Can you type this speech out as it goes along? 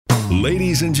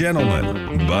Ladies and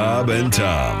gentlemen, Bob and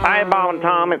Tom. Hey, Bob and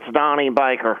Tom, it's Donnie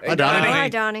Baker. Hey, Donnie. Hi,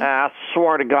 Donnie. I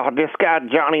swear to God, this guy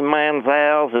Johnny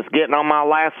Manziel is getting on my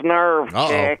last nerve,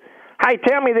 chick. Hey,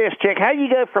 tell me this, chick. How you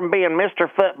go from being Mr.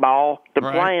 Football to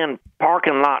playing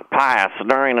parking lot pass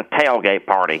during a tailgate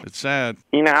party? It's sad.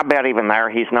 You know, I bet even there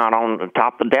he's not on the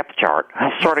top of the depth chart.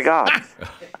 I swear to God.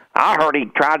 I heard he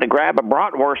tried to grab a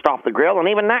bratwurst off the grill, and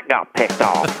even that got picked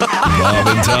off. Bob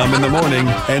and Tom in the morning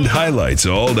and highlights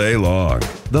all day long.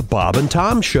 The Bob and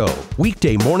Tom Show,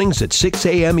 weekday mornings at 6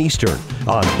 a.m. Eastern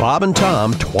on Bob and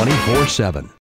Tom 24/7.